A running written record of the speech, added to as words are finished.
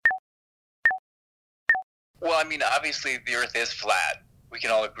Well, I mean, obviously the Earth is flat. We can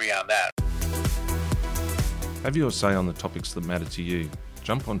all agree on that. Have your say on the topics that matter to you.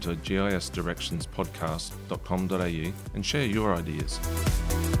 Jump onto gisdirectionspodcast.com.au and share your ideas.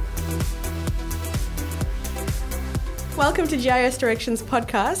 Welcome to GIS Directions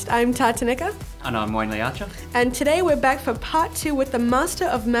Podcast. I'm Tartanika. And I'm Wayne Lee Archer. And today we're back for part 2 with the master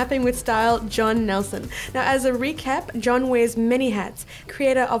of mapping with style, John Nelson. Now, as a recap, John wears many hats.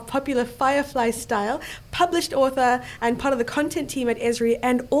 Creator of popular Firefly Style, published author, and part of the content team at Esri,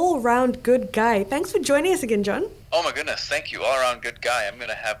 and all-round good guy. Thanks for joining us again, John. Oh my goodness, thank you. All-around good guy. I'm going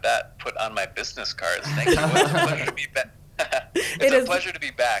to have that put on my business cards. Thank you. It's a pleasure to be back. It's a pleasure to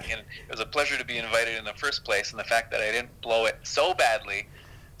be back, and it was a pleasure to be invited in the first place, and the fact that I didn't blow it so badly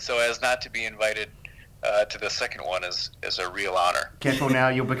so as not to be invited to the second one is a real honor. Careful now,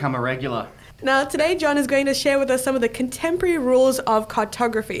 you'll become a regular. Now, today John is going to share with us some of the contemporary rules of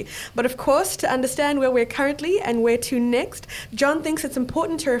cartography. But of course, to understand where we're currently and where to next, John thinks it's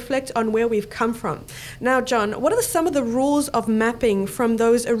important to reflect on where we've come from. Now, John, what are some of the rules of mapping from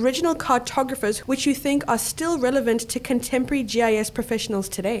those original cartographers which you think are still relevant to contemporary GIS professionals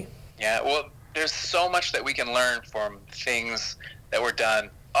today? Yeah, well, there's so much that we can learn from things that were done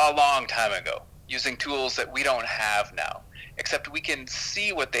a long time ago, using tools that we don't have now. Except we can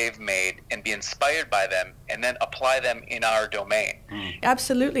see what they've made and be inspired by them and then apply them in our domain.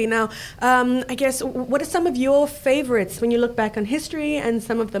 Absolutely. Now, I guess, what are some of your favorites when you look back on history and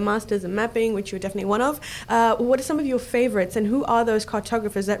some of the masters in mapping, which you're definitely one of? What are some of your favorites, and who are those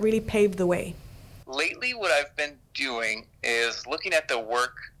cartographers that really paved the way? Lately, what I've been doing is looking at the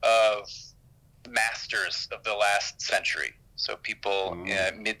work of masters of the last century. So people,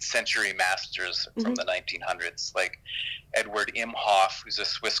 mid-century masters from the 1900s, like Edward Imhoff, who's a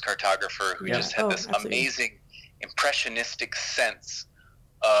Swiss cartographer who just had this amazing impressionistic sense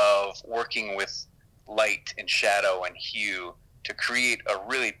of working with light and shadow and hue to create a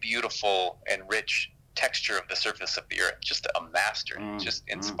really beautiful and rich texture of the surface of the earth. Just a master, just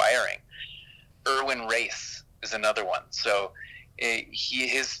inspiring. Erwin Race is another one. So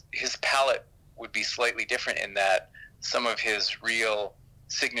his palette would be slightly different in that some of his real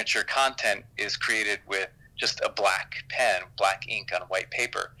signature content is created with just a black pen, black ink on white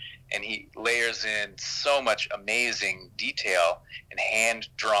paper. And he layers in so much amazing detail and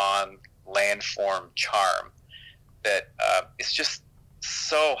hand-drawn landform charm that it's just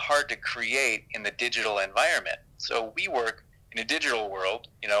so hard to create in the digital environment. So we work in a digital world.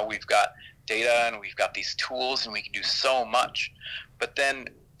 You know, we've got data and we've got these tools and we can do so much. But then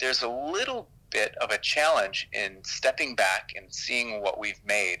there's a little bit of a challenge in stepping back and seeing what we've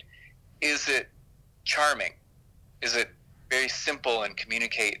made. Is it charming? Is it very simple and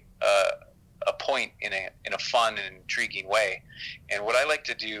communicate a point in a fun and intriguing way? And what I like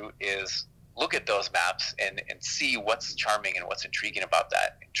to do is look at those maps and see what's charming and what's intriguing about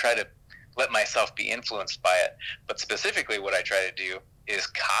that, and try to let myself be influenced by it. But specifically what I try to do is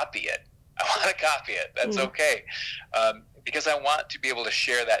copy it. I want to copy it. That's okay. Because I want to be able to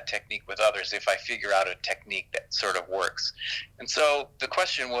share that technique with others if I figure out a technique that sort of works. And so the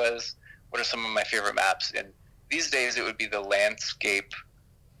question was, what are some of my favorite maps? And these days it would be the landscape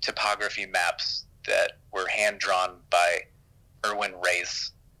topography maps that were hand-drawn by Erwin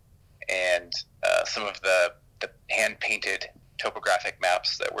Race, and some of the hand-painted topographic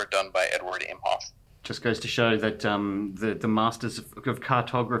maps that were done by Edward Imhoff. Just goes to show that the masters of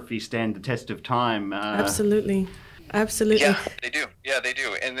cartography stand the test of time. Absolutely. Yeah, they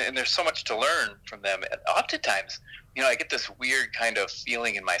do. And there's so much to learn from them. And oftentimes, you know, I get this weird kind of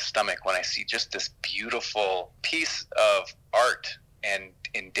feeling in my stomach when I see just this beautiful piece of art and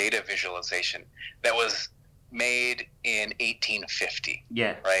in data visualization that was made in 1850.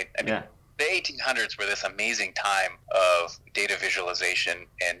 Yeah. Right? I mean, the 1800s were this amazing time of data visualization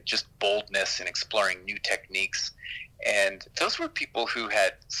and just boldness and exploring new techniques. And those were people who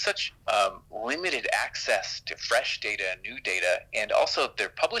had such limited access to fresh data and new data, and also their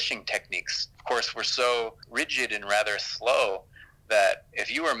publishing techniques, of course, were so rigid and rather slow that if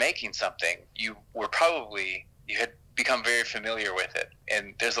you were making something, you had become very familiar with it.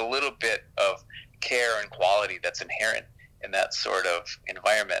 And there's a little bit of care and quality that's inherent in that sort of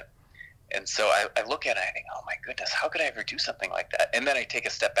environment. And so I look at it and I think, oh my goodness, how could I ever do something like that? And then I take a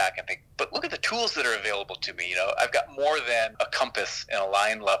step back and think, but look at the tools that are available to me. You know, I've got more than a compass and a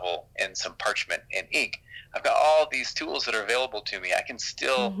line level and some parchment and ink. I've got all these tools that are available to me. I can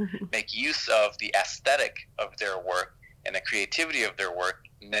still make use of the aesthetic of their work and the creativity of their work,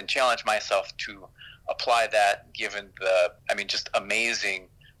 and then challenge myself to apply that given the, just amazing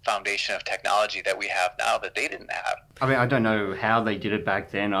foundation of technology that we have now that they didn't have. I mean, I don't know how they did it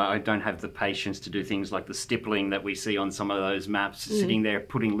back then. I don't have the patience to do things like the stippling that we see on some of those maps, sitting there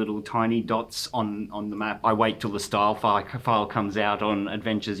putting little tiny dots on the map. I wait till the style file comes out on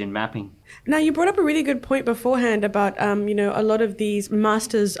Adventures in Mapping. Now, you brought up a really good point beforehand about, a lot of these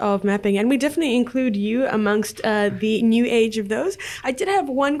masters of mapping, and we definitely include you amongst the new age of those. I did have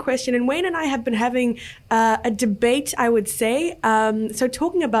one question, and Wayne and I have been having a debate, I would say. So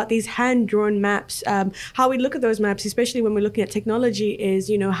talking about these hand-drawn maps, how we look at those maps, especially when we're looking at technology, is,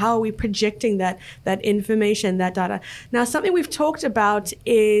 how are we projecting that information, that data? Now, something we've talked about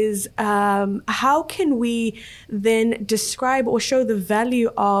is how can we then describe or show the value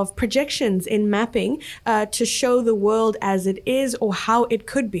of projections in mapping to show the world as it is or how it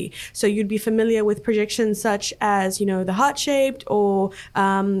could be. So you'd be familiar with projections such as, the heart-shaped or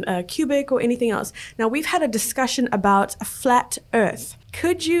cubic or anything else. Now, we've had a discussion about a flat Earth.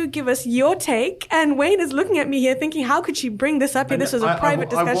 Could you give us your take? And Wayne is looking at me here thinking, how could she bring this up here? This was a private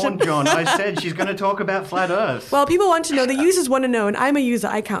discussion. I warned John. I said she's going to talk about flat Earth. Well, people want to know. The users want to know, and I'm a user.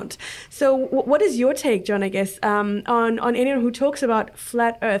 I count. So what is your take, John, I guess, on anyone who talks about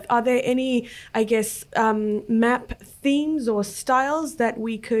flat Earth? Are there any, map themes or styles that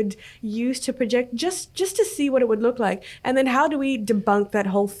we could use to project just to see what it would look like? And then how do we debunk that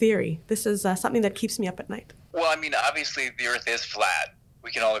whole theory? This is something that keeps me up at night. Well, obviously the Earth is flat. We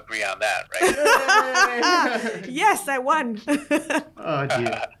can all agree on that, right? Yes, I won. Oh,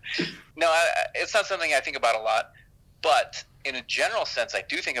 dear. No, it's not something I think about a lot. But in a general sense, I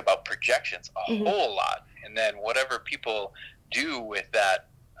do think about projections a whole lot. And then whatever people do with that,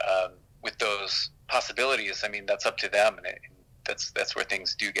 with those possibilities, that's up to them. And that's where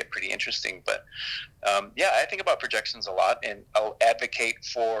things do get pretty interesting. But, I think about projections a lot. And I'll advocate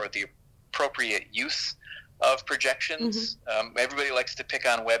for the appropriate use of projections. Everybody likes to pick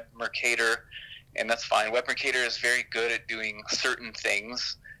on Web Mercator, and that's fine. Web Mercator is very good at doing certain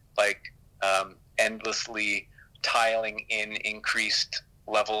things, like endlessly tiling in increased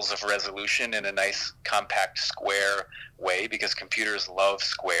levels of resolution in a nice compact square way, because computers love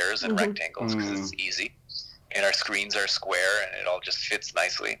squares and rectangles because it's easy, and our screens are square and it all just fits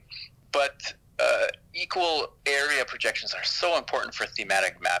nicely. But equal area projections are so important for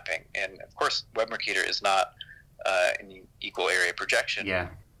thematic mapping. And of course, Web Mercator is not an equal area projection. Yeah.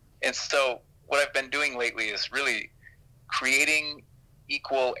 And so what I've been doing lately is really creating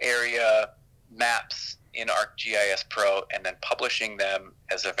equal area maps in ArcGIS Pro and then publishing them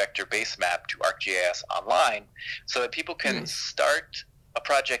as a vector-based map to ArcGIS Online so that people can start a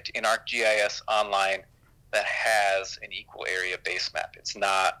project in ArcGIS Online that has an equal area base map. It's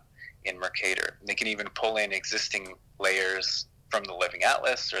not in Mercator. They can even pull in existing layers from the Living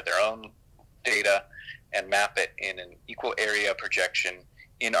Atlas or their own data and map it in an equal area projection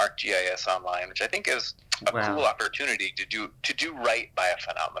in ArcGIS Online, which I think is a cool opportunity to do right by a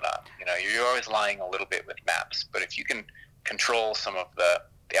phenomenon. You're always lying a little bit with maps, but if you can control some of the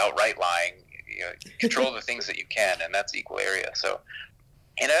outright lying, control the things that you can, and that's equal area. So,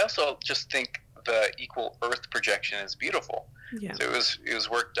 and I also just think the equal Earth projection is beautiful. Yeah. So it was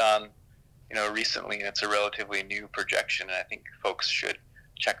worked on, recently, and it's a relatively new projection, and I think folks should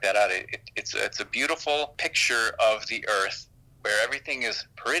check that out. It's a beautiful picture of the Earth where everything is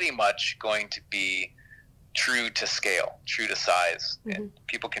pretty much going to be true to scale, true to size, and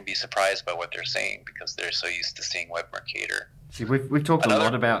people can be surprised by what they're seeing because they're so used to seeing Web Mercator. See, we've talked a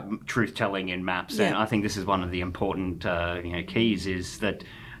lot about truth-telling in maps, and I think this is one of the important keys is that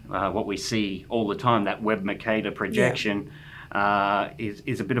what we see all the time, that Web Mercator projection,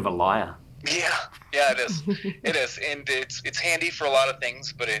 is a bit of a liar. Yeah, it is. It is, and it's handy for a lot of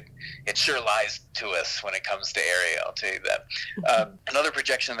things, but it sure lies to us when it comes to area. I'll tell you that. Another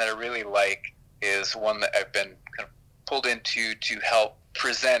projection that I really like is one that I've been kind of pulled into to help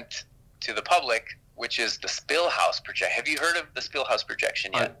present to the public, which is the Spillhouse projection. Have you heard of the Spillhouse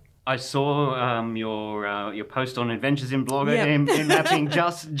projection yet? I saw your post on Adventures in Blogger in mapping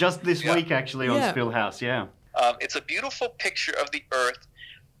just this week actually on Spillhouse. Yeah, it's a beautiful picture of the Earth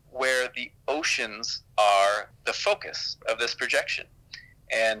where the oceans are the focus of this projection.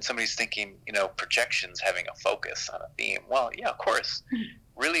 And somebody's thinking, projections having a focus on a theme. Well, yeah, of course.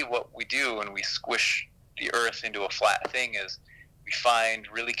 Really what we do when we squish the Earth into a flat thing is we find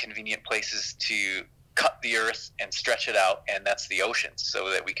really convenient places to cut the Earth and stretch it out, and that's the oceans, so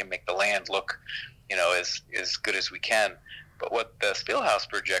that we can make the land look, as good as we can. But what the Spillhouse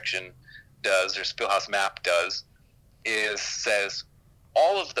projection does, or Spillhouse map does, is says,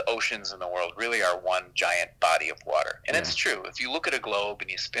 all of the oceans in the world really are one giant body of water. And it's true. If you look at a globe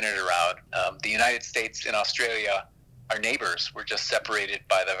and you spin it around, the United States and Australia our neighbors. We're just separated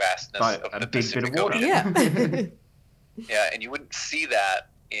by the vastness By of a the big bit Pacific of water. Ocean. Yeah. Yeah, and you wouldn't see that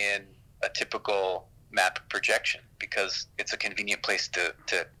in a typical map projection because it's a convenient place to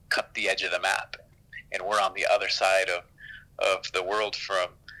cut the edge of the map. And we're on the other side of the world from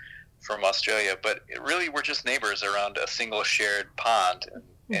Australia. But really, we're just neighbors around a single shared pond,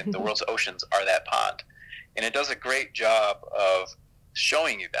 and the world's oceans are that pond. And it does a great job of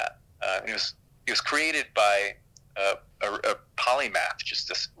showing you that. It was created by a polymath, just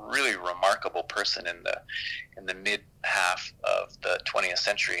this really remarkable person in the mid half of the 20th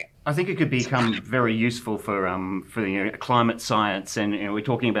century. I think it could become very useful for climate science, and we're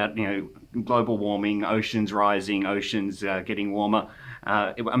talking about global warming, oceans rising, oceans getting warmer.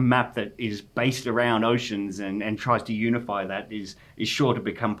 A map that is based around oceans and tries to unify that is sure to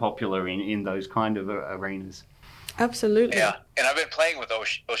become popular in those kind of arenas. Absolutely. Yeah, and I've been playing with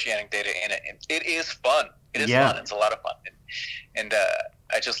oceanic data in it, and it is fun. It is fun. It's a lot of fun. And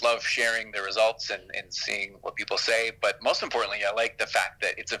I just love sharing the results and seeing what people say. But most importantly, I like the fact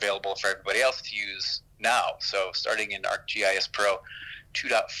that it's available for everybody else to use now. So starting in ArcGIS Pro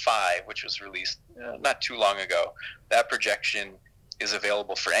 2.5, which was released not too long ago, that projection is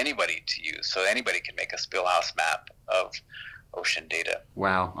available for anybody to use. So anybody can make a Spillhouse map of ocean data.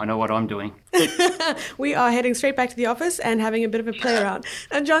 Wow, I know what I'm doing. We are heading straight back to the office and having a bit of a play around.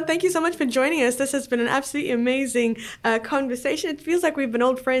 And John, thank you so much for joining us. This has been an absolutely amazing conversation. It feels like we've been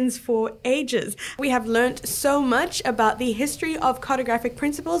old friends for ages. We have learnt so much about the history of cartographic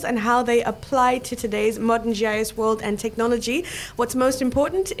principles and how they apply to today's modern GIS world and technology. What's most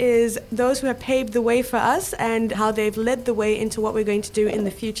important is those who have paved the way for us and how they've led the way into what we're going to do in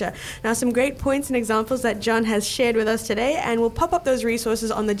the future. Now, some great points and examples that John has shared with us today, and we'll pop up those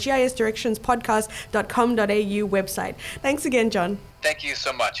resources on the gisdirectionspodcast.com.au website. Thanks again, John. Thank you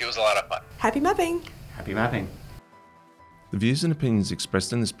so much. It was a lot of fun. Happy mapping. Happy mapping. The views and opinions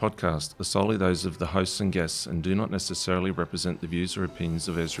expressed in this podcast are solely those of the hosts and guests and do not necessarily represent the views or opinions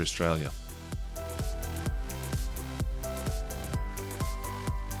of Esri Australia.